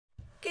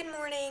Good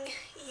morning,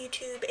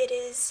 YouTube. It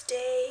is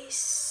day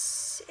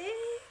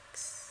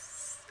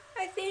 6,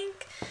 I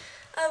think,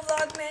 of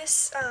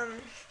Vlogmas.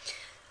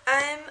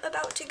 I'm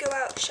about to go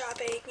out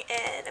shopping,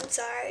 and I'm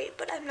sorry,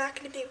 but I'm not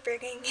going to be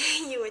bringing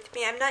you with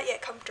me. I'm not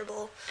yet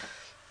comfortable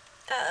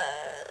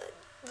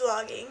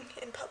vlogging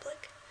in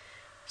public.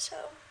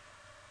 So,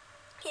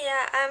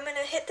 yeah, I'm going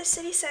to hit the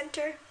city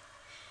center.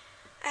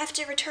 I have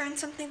to return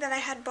something that I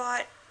had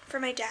bought for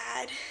my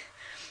dad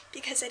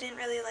because I didn't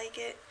really like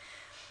it.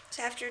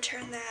 So I have to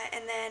return that,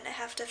 and then I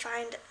have to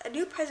find a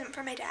new present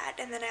for my dad,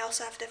 and then I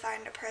also have to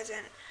find a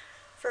present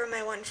for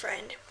my one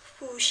friend,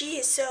 who she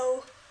is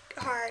so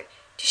hard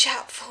to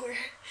shop for.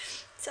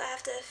 So I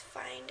have to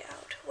find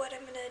out what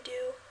I'm gonna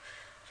do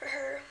for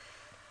her.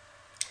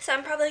 So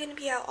I'm probably gonna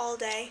be out all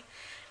day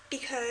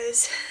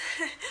because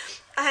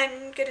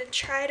I'm gonna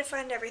try to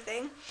find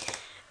everything.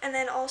 And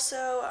then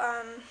also,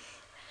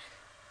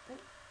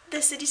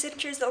 the city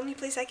center is the only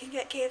place I can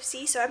get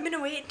KFC, so I'm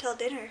gonna wait until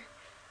dinner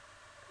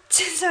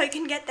so I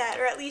can get that,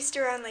 or at least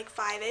around like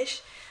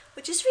 5-ish,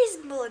 which is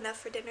reasonable enough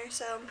for dinner.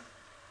 So,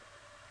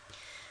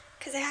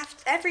 because I have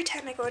to, every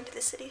time I go into the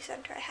city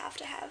center, I have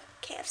to have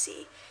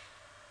KFC,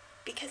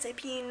 because I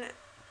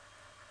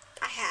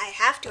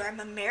have to. I'm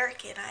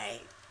American.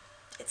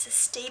 It's a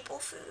staple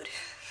food.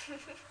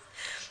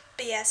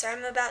 But yeah, so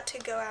I'm about to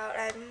go out.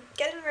 I'm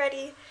getting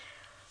ready.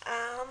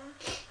 I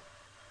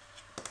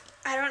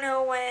don't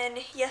know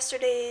when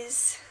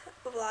yesterday's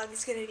vlog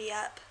is gonna be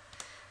up.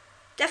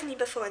 Definitely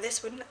before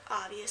this one,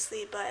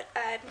 obviously, but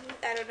I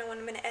don't know when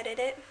I'm going to edit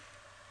it.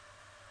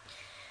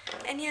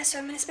 And yeah, so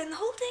I'm going to spend the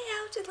whole day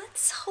out, and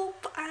let's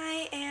hope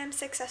I am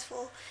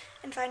successful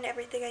and find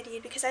everything I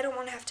need, because I don't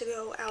want to have to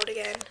go out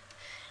again.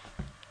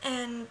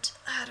 And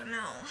I don't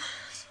know,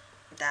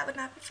 that would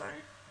not be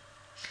fun.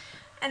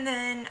 And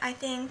then I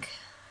think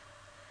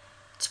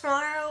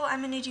tomorrow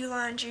I'm going to do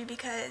laundry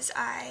because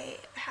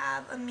I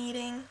have a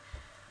meeting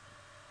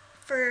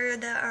for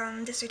the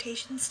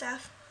dissertation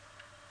stuff.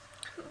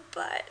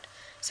 But,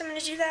 so I'm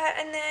going to do that,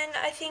 and then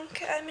I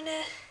think I'm going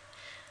to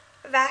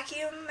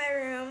vacuum my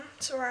room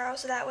tomorrow,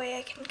 so that way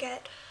I can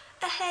get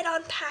ahead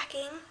on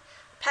packing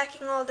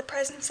all the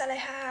presents that I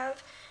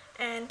have,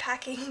 and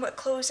packing what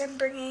clothes I'm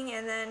bringing,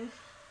 and then,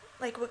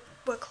 like,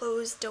 what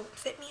clothes don't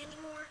fit me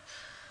anymore.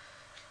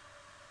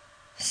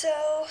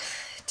 So,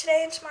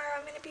 today and tomorrow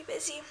I'm going to be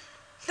busy.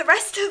 The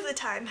rest of the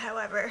time,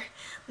 however,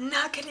 I'm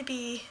not going to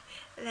be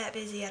that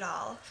busy at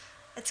all.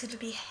 It's going to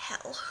be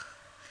hell.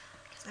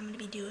 I'm going to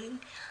be doing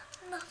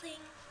nothing.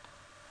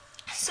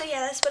 So yeah,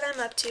 that's what I'm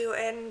up to,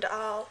 and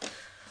I'll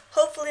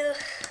hopefully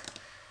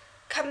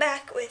come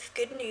back with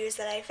good news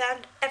that I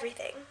found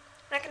everything.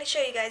 I'm not going to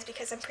show you guys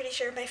because I'm pretty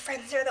sure my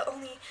friends and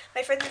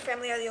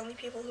family are the only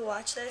people who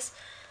watch this,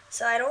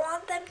 so I don't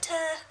want them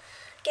to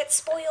get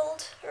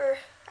spoiled, or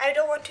I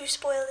don't want to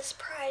spoil the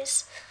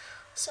surprise.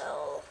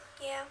 So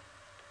yeah,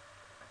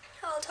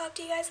 I'll talk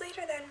to you guys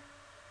later then.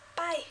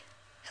 Bye.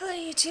 Hello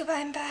YouTube,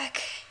 I'm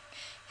back.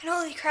 And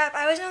holy crap,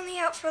 I was only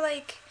out for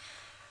like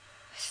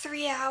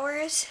 3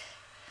 hours,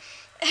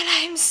 and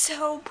I'm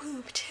so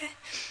pooped.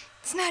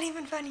 It's not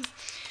even funny.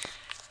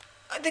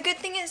 The good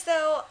thing is,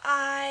 though,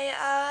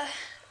 I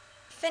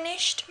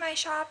finished my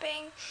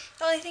shopping.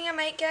 The only thing I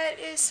might get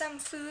is some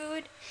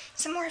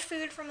more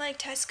food from like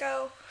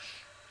Tesco,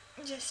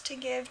 just to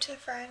give to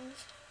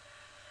friends.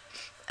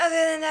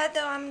 Other than that,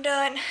 though, I'm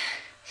done.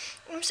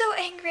 I'm so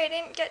angry I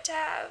didn't get to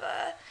have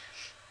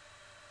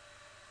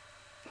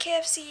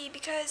KFC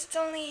because it's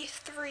only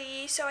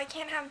 3, so I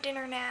can't have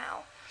dinner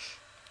now.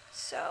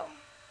 So,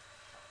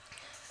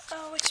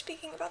 which,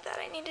 speaking about that,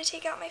 I need to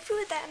take out my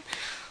food then.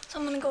 So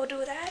I'm gonna go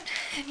do that,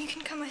 and you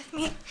can come with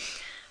me.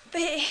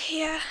 But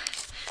yeah,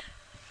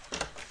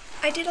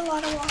 I did a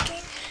lot of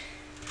walking,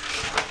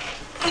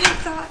 and I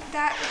thought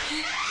that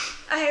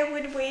I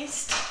would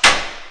waste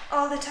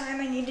all the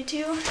time I needed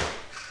to.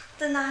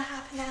 Did not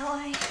happen that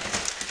way.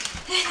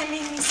 It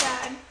made me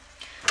sad.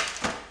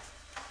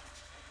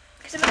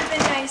 It would have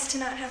been nice to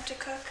not have to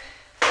cook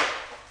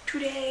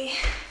today.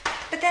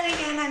 But then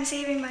again, I'm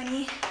saving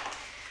money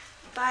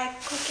by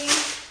cooking,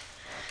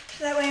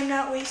 so that way I'm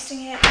not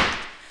wasting it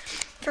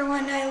for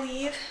when I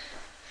leave.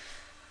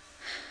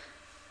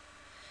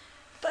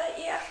 But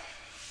yeah,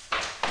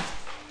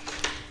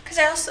 because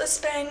I also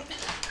spent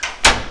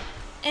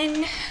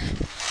an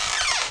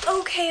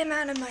okay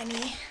amount of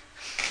money,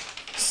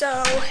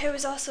 so it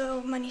was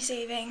also money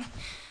saving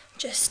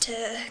just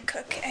to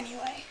cook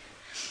anyway.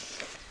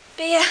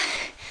 But yeah,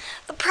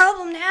 the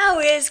problem now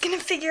is gonna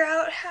figure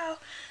out how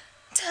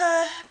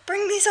to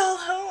bring these all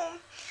home,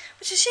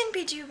 which it shouldn't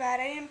be too bad.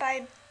 I didn't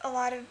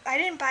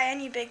buy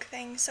any big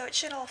things, so it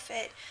should all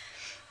fit.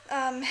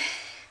 But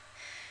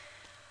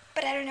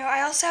I don't know.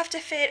 I also have to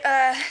fit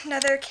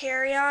another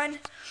carry-on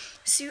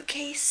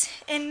suitcase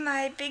in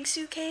my big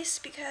suitcase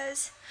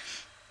because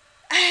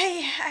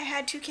I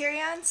had 2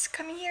 carry-ons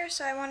coming here,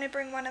 so I want to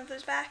bring one of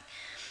those back.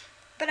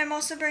 But I'm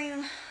also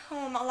bringing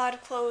home a lot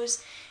of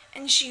clothes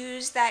and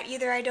shoes that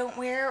either I don't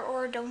wear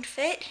or don't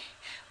fit,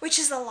 which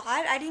is a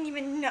lot. I didn't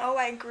even know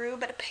I grew,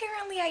 but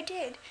apparently I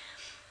did.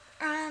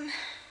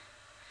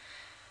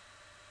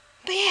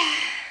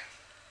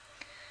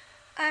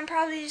 I'm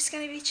probably just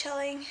going to be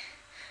chilling.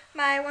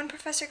 My one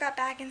professor got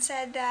back and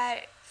said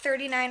that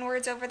 39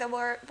 words over the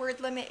word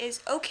limit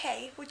is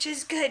okay, which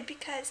is good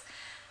because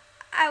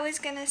I was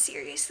going to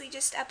seriously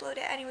just upload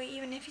it anyway,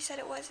 even if he said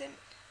it wasn't.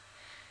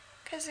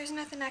 Because there's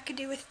nothing I could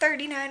do with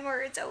 39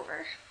 words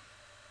over.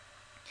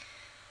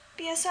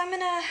 But yeah, so I'm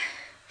going to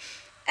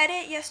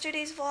edit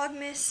yesterday's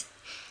Vlogmas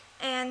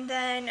and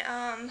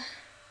then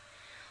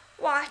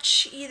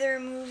watch either a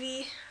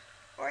movie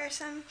or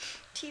some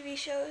TV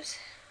shows.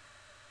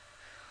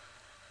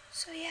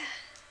 So yeah,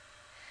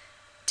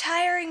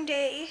 tiring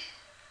day,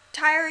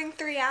 tiring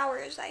 3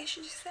 hours I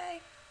should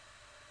say.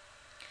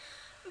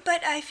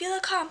 But I feel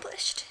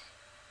accomplished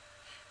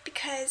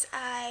because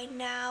I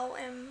now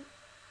am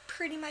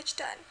pretty much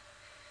done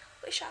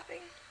with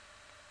shopping,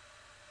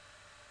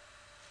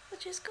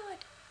 which is good.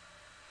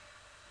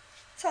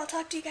 So I'll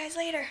talk to you guys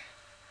later.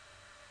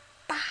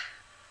 Bye.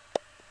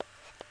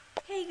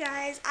 Hey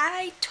guys,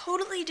 I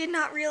totally did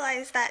not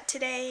realize that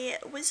today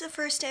was the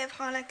first day of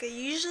Hanukkah.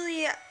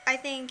 Usually I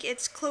think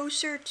it's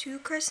closer to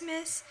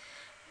Christmas,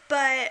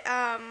 but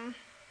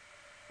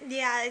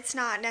yeah, it's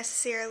not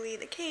necessarily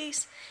the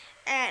case,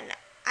 and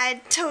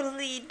I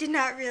totally did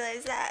not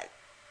realize that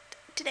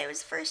today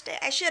was the first day.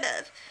 I should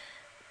have,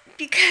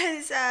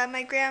 because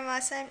my grandma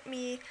sent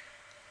me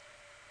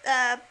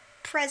a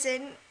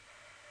present,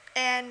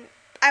 and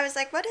I was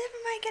like, what am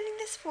I getting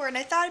this for? And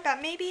I thought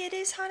about maybe it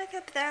is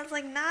Hanukkah, but then I was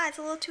like, nah, it's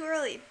a little too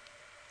early.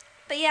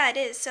 But yeah, it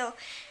is. So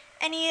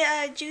any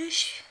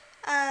Jewish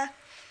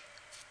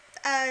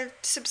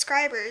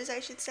subscribers, I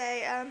should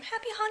say,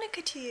 happy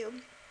Hanukkah to you.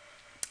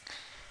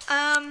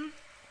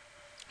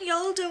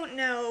 Y'all don't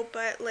know,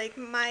 but like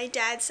my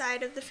dad's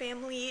side of the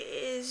family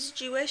is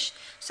Jewish,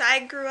 so I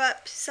grew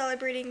up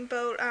celebrating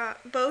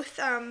both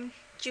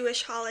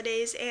Jewish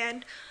holidays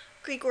and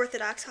Greek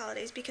Orthodox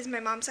holidays because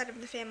my mom's side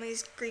of the family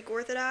is Greek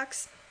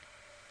Orthodox.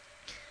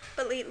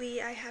 But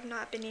lately I have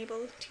not been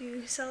able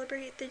to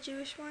celebrate the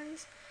Jewish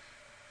ones.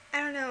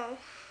 I don't know.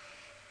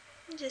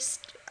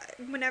 Just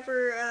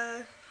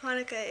whenever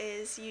Hanukkah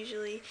is,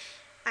 usually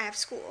I have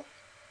school.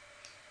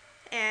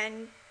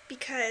 And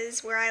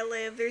because where I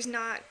live,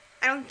 I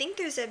don't think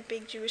there's a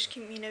big Jewish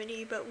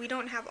community, but we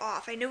don't have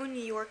off. I know in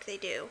New York they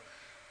do,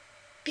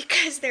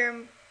 because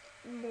they're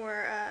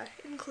more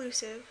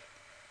inclusive.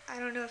 I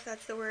don't know if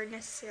that's the word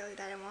necessarily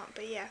that I want,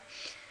 but yeah.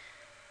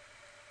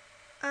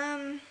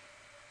 But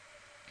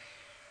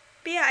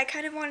yeah, I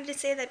kind of wanted to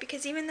say that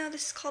because even though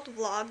this is called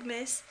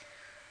Vlogmas,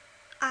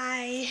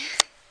 I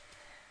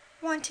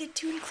wanted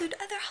to include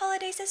other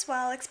holidays as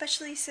well,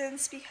 especially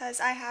because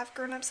I have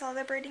grown up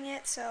celebrating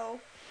it, so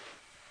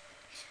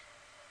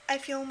I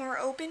feel more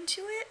open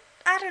to it.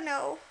 I don't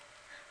know.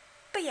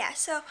 But yeah,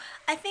 so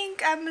I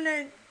think I'm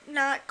gonna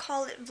not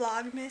call it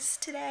Vlogmas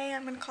today.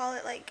 I'm gonna call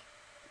it like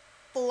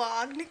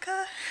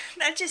Vlognica.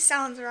 That just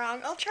sounds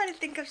wrong. I'll try to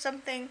think of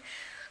something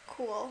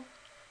cool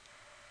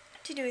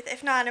to do with it.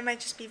 If not, it might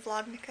just be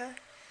Vlognica.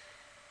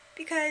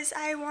 Because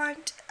I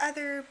want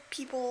other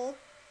people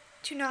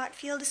to not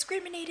feel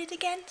discriminated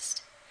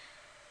against.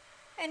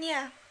 And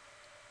yeah.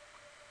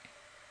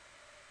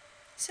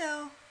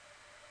 So,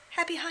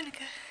 happy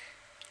Hanukkah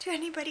to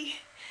anybody.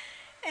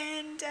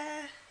 And,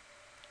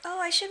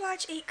 oh, I should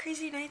watch 8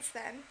 Crazy Nights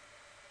then.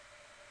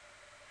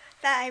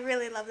 I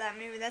really love that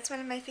movie. That's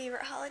one of my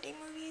favorite holiday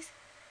movies.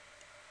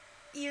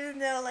 Even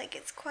though, like,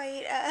 it's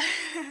quite,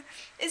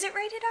 is it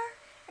rated R?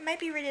 It might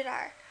be rated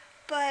R.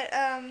 But,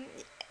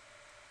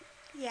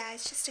 yeah,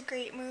 it's just a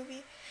great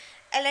movie.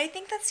 And I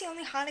think that's the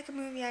only Hanukkah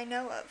movie I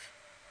know of.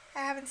 I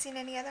haven't seen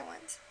any other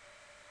ones.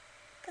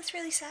 That's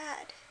really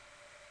sad.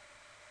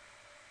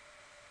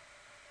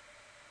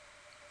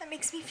 That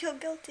makes me feel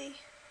guilty.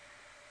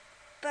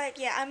 But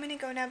yeah, I'm gonna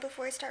go now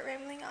before I start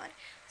rambling on.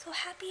 So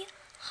happy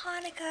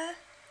Hanukkah.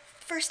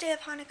 First day of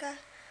Hanukkah.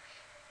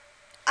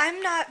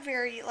 I'm not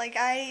very,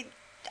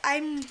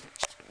 I'm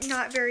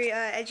not very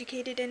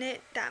educated in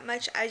it that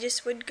much. I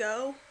just would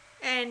go.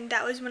 And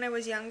that was when I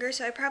was younger,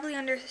 so I probably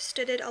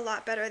understood it a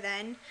lot better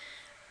then.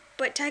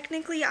 But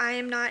technically, I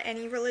am not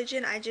any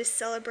religion. I just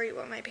celebrate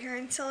what my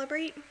parents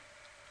celebrate.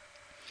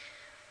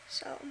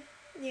 So,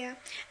 yeah.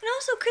 And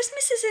also,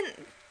 Christmas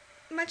isn't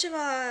much of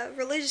a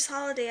religious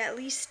holiday, at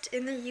least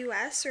in the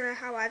US, or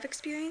how I've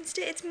experienced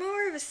it. It's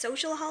more of a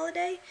social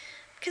holiday,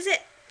 because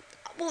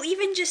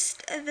even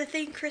just the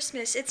thing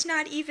Christmas, it's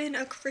not even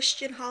a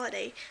Christian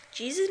holiday.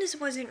 Jesus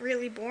wasn't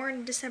really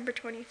born December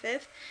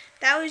 25th.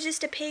 That was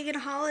just a pagan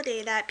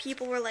holiday that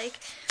people were like,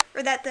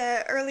 or that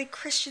the early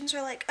Christians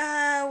were like,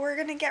 we're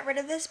gonna get rid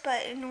of this,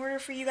 but in order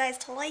for you guys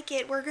to like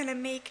it, we're gonna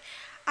make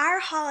our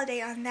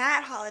holiday on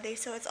that holiday,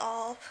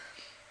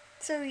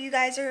 so you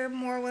guys are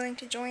more willing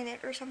to join it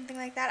or something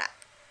like that.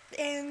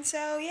 And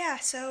so, yeah,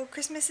 so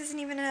Christmas isn't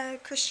even a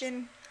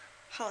Christian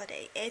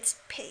holiday. It's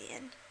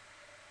pagan.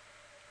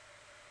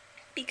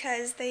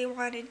 Because they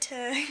wanted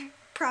to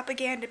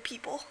propaganda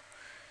people.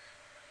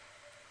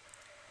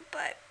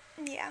 But,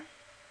 yeah.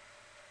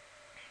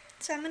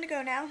 So I'm gonna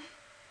go now.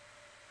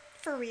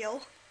 For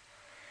real.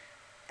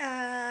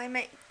 I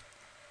might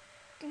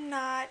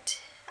not,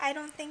 I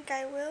don't think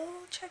I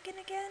will check in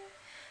again.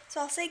 So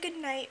I'll say good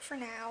night for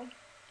now.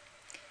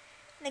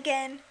 And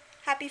again,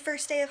 happy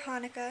first day of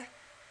Hanukkah.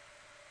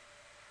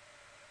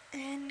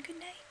 And good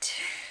night.